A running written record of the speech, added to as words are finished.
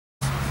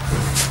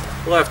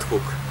Left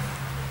hook.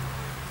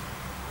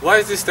 Why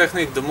is this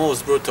technique the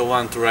most brutal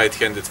one to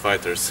right-handed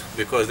fighters?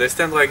 Because they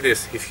stand like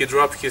this. If he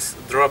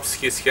drops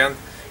his hand,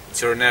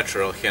 it's your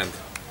natural hand.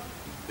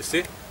 You see?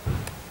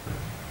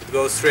 It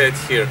goes straight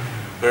here.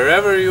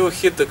 Wherever you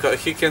hit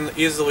he can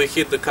easily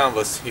hit the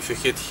canvas. If you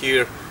hit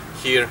here,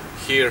 here,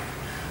 here.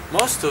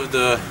 Most of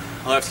the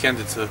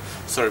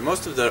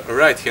most of the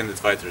right-handed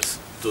fighters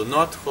do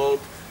not hold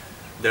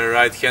their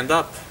right hand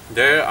up.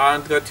 They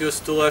aren't got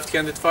used to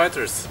left-handed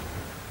fighters.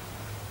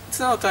 It's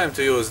now time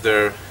to use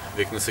their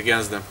weakness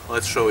against them.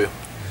 Let's show you.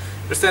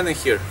 You're standing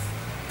here.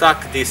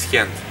 Tuck this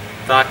hand.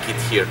 Tuck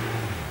it here.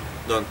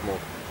 Don't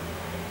move.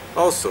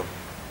 Also,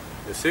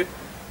 you see?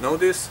 Know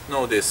this?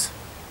 Know this.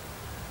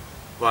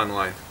 One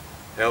line.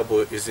 Elbow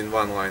is in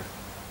one line.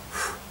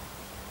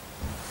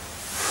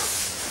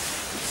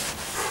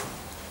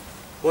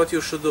 What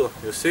you should do,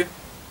 you see?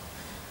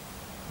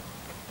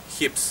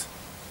 Hips.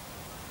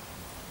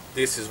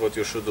 This is what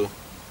you should do.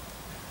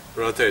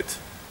 Rotate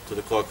to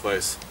the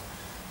clockwise.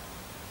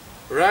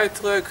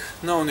 Right leg,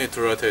 no need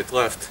to rotate.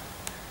 Left.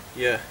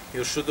 Yeah,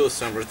 you should do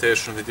some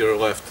rotation with your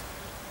left.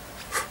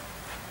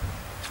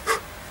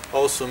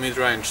 Also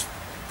mid-range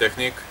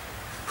technique.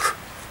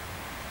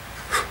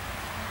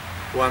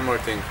 One more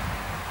thing.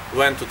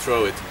 When to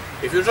throw it.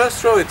 If you just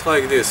throw it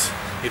like this,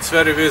 it's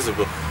very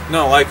visible.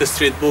 No, like a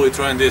street bully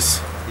throwing this.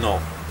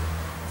 No.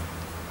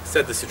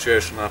 Set the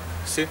situation up.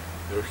 See?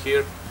 You're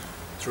here.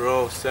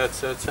 Throw, set.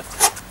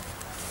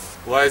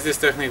 Why is this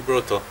technique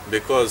brutal?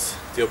 Because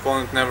the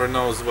opponent never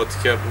knows what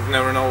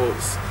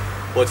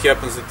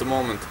happens at the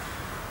moment.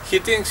 He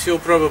thinks you'll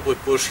probably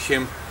push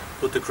him,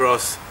 put a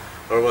cross,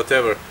 or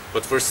whatever.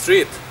 But for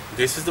street,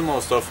 this is the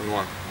most often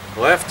one.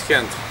 Left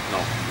hand,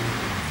 no.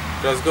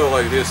 Just go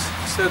like this.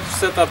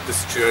 Set up the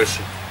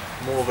situation.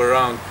 Move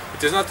around.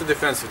 It is not a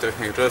defensive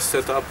technique. Just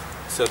set up,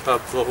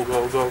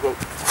 go.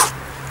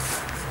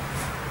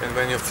 And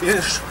when you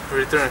finish,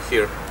 return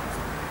here.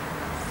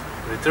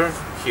 Return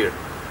here.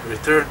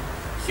 Return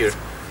here.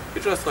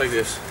 You just like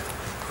this.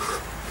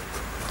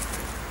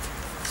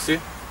 See?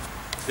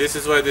 This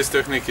is why this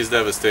technique is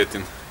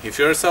devastating. If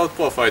you're a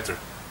Southpaw fighter,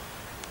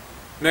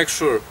 make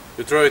sure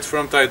you throw it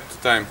from time to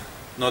time,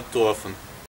 not too often.